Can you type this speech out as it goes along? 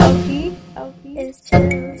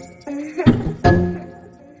Chillz.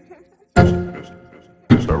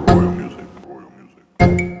 It's that royal music.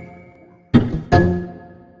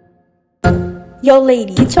 Yo,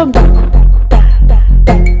 lady, get your back.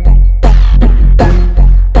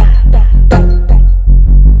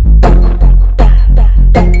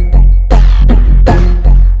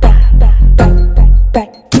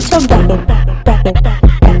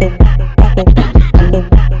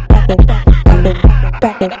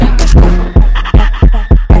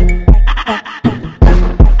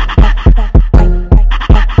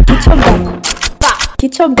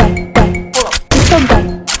 Get your back, get your back,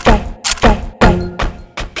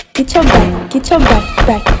 get your back,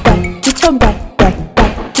 back, get your back, back,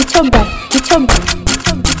 get your back, get your back,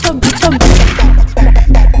 get your back.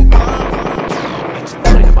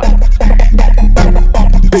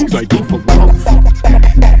 Things I do for love.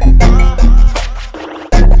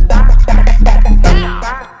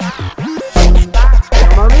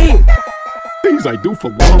 Things I do for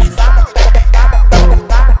love.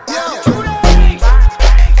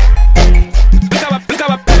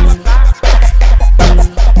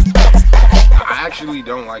 I actually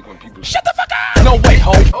don't like when people Shut the fuck up! No way,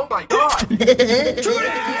 ho! Oh my god!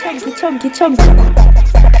 Get your